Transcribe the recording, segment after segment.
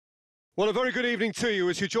Well, a very good evening to you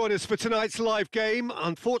as you join us for tonight's live game.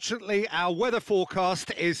 Unfortunately, our weather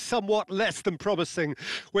forecast is somewhat less than promising.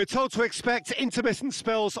 We're told to expect intermittent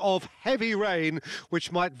spells of heavy rain,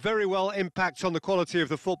 which might very well impact on the quality of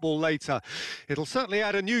the football later. It'll certainly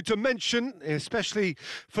add a new dimension, especially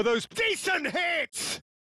for those decent hits!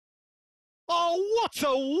 Oh, what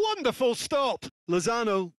a wonderful stop!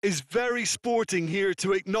 Lozano is very sporting here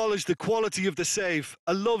to acknowledge the quality of the save.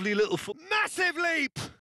 A lovely little Massive leap!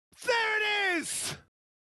 There it is!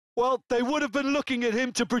 Well, they would have been looking at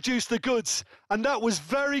him to produce the goods, and that was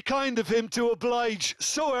very kind of him to oblige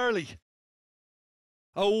so early.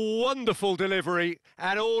 A wonderful delivery,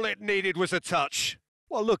 and all it needed was a touch.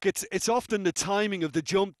 Well, look, it's often the timing of the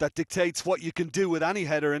jump that dictates what you can do with any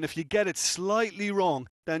header, and if you get it slightly wrong,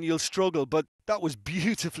 then you'll struggle, but that was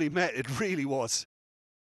beautifully met, it really was.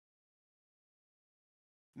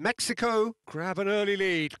 Mexico grab an early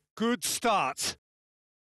lead. Good start.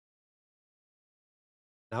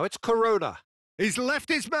 Now it's Corona. He's left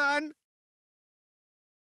his man.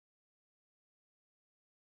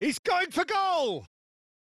 He's going for goal.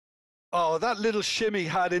 Oh, that little shimmy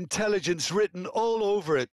had intelligence written all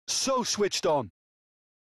over it. So switched on.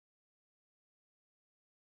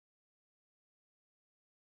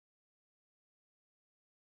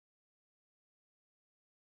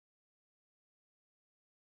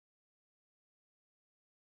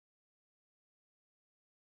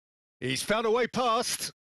 He's found a way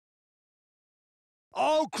past.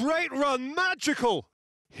 Oh, great run, magical.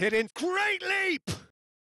 Hit in, great leap.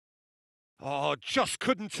 Oh, just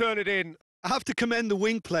couldn't turn it in. I have to commend the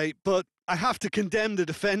wing play, but I have to condemn the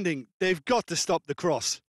defending. They've got to stop the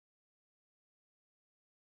cross.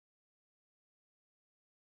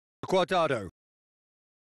 Guardado.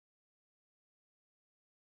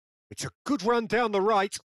 It's a good run down the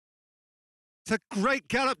right. It's a great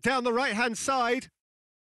gallop down the right-hand side.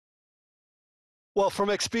 Well, from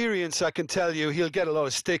experience, I can tell you he'll get a lot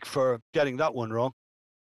of stick for getting that one wrong.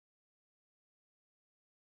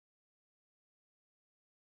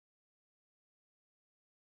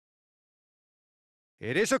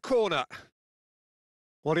 It is a corner.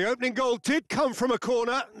 Well, the opening goal did come from a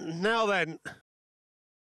corner. Now then.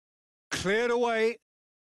 Cleared away.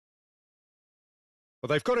 Well,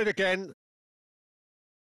 they've got it again.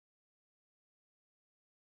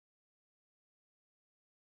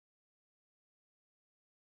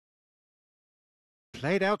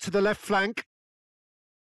 Played out to the left flank.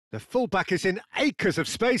 The fullback is in acres of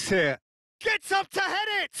space here. Gets up to head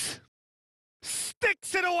it!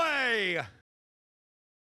 Sticks it away!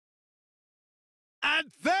 And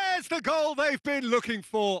there's the goal they've been looking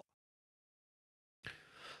for.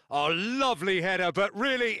 Oh, lovely header, but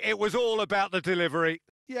really it was all about the delivery.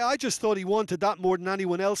 Yeah, I just thought he wanted that more than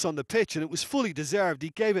anyone else on the pitch, and it was fully deserved. He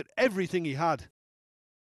gave it everything he had.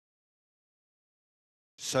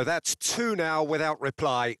 So that's 2 now without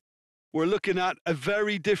reply. We're looking at a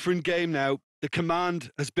very different game now. The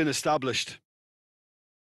command has been established.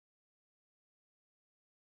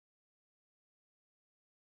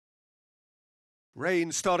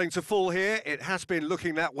 Rain starting to fall here. It has been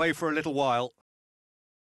looking that way for a little while.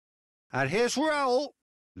 And here's Raul.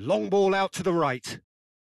 Long ball out to the right.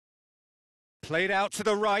 Played out to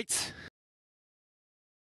the right.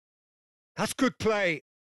 That's good play.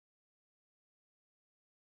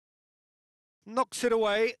 Knocks it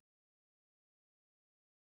away.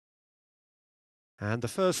 And the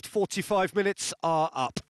first 45 minutes are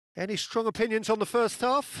up. Any strong opinions on the first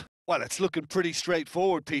half? Well, it's looking pretty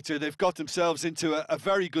straightforward, Peter. They've got themselves into a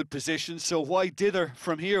very good position, so why dither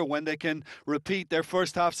from here when they can repeat their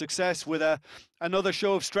first half success with another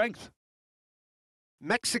show of strength?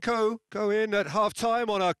 Mexico go in at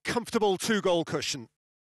half-time on a comfortable 2-goal cushion.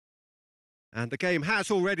 And the game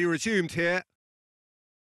has already resumed here.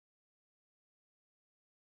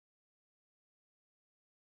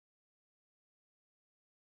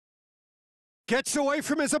 Gets away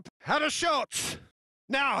from his had a shot.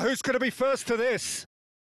 Now, who's going to be first to this?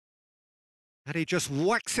 And he just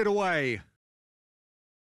whacks it away.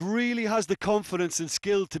 Really has the confidence and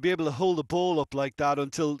skill to be able to hold the ball up like that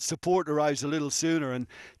until support arrives a little sooner, and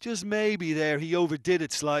just maybe there he overdid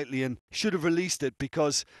it slightly and should have released it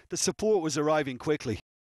because the support was arriving quickly.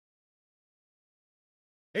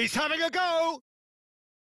 He's having a go!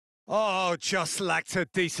 Oh, just lacked a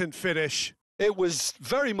decent finish. It was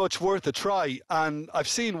very much worth a try, and I've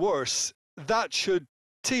seen worse. That should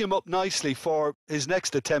tee him up nicely for his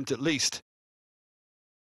next attempt at least.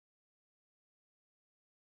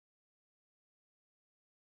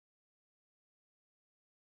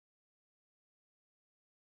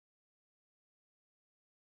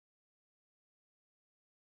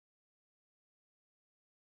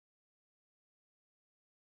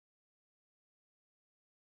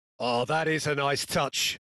 Oh, that is a nice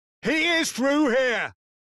touch. He is through here.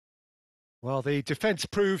 Well, the defence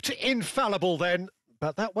proved infallible then,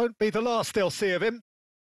 but that won't be the last they'll see of him.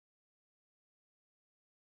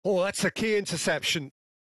 Oh, that's a key interception.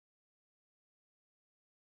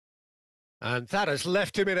 And that has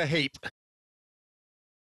left him in a heap.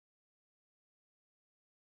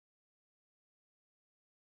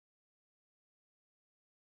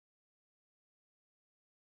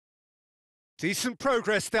 Decent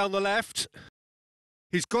progress down the left.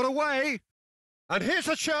 He's got away. And here's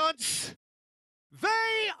a chance.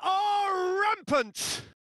 They are rampant.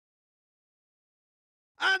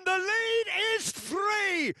 And the lead is 3.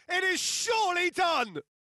 It is surely done.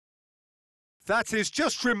 That is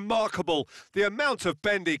just remarkable, the amount of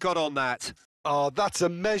bend he got on that. Oh, that's a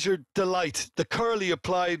measured delight. The curl he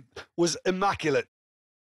applied was immaculate.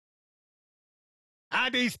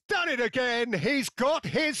 And he's done it again. He's got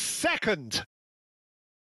his second.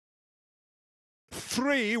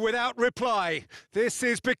 3 without reply. This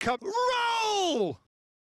is become... Roll!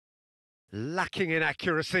 Lacking in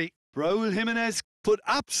accuracy. Raul Jimenez put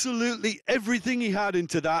absolutely everything he had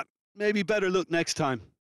into that. Maybe better luck next time.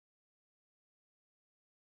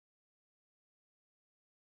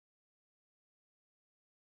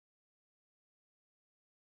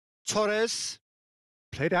 Torres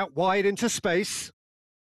played out wide into space.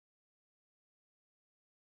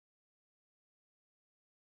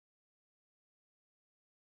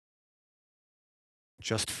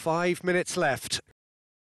 Just 5 minutes left.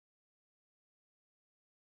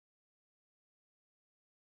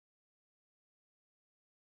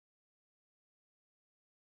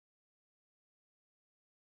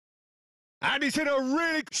 And he's in a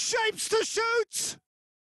really... Shapes to shoot!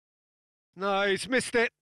 No, he's missed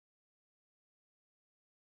it.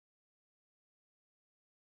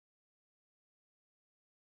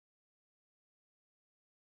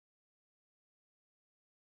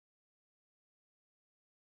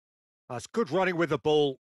 That's good running with the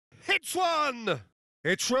ball. Hits one!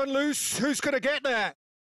 It's run loose. Who's going to get there?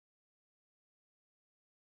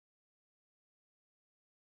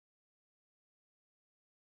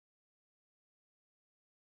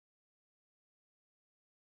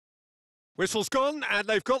 Whistle's gone, and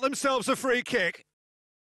they've got themselves a free kick.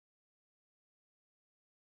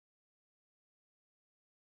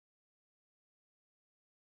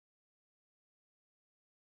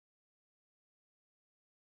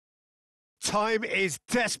 Time is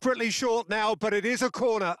desperately short now, but it is a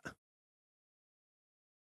corner.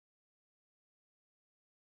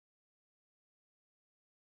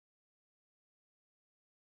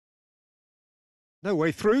 No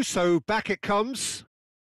way through, so back it comes.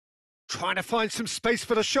 Trying to find some space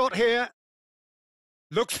for the shot here.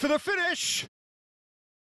 Looks for the finish.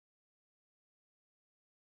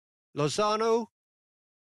 Lozano.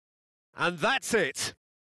 And that's it.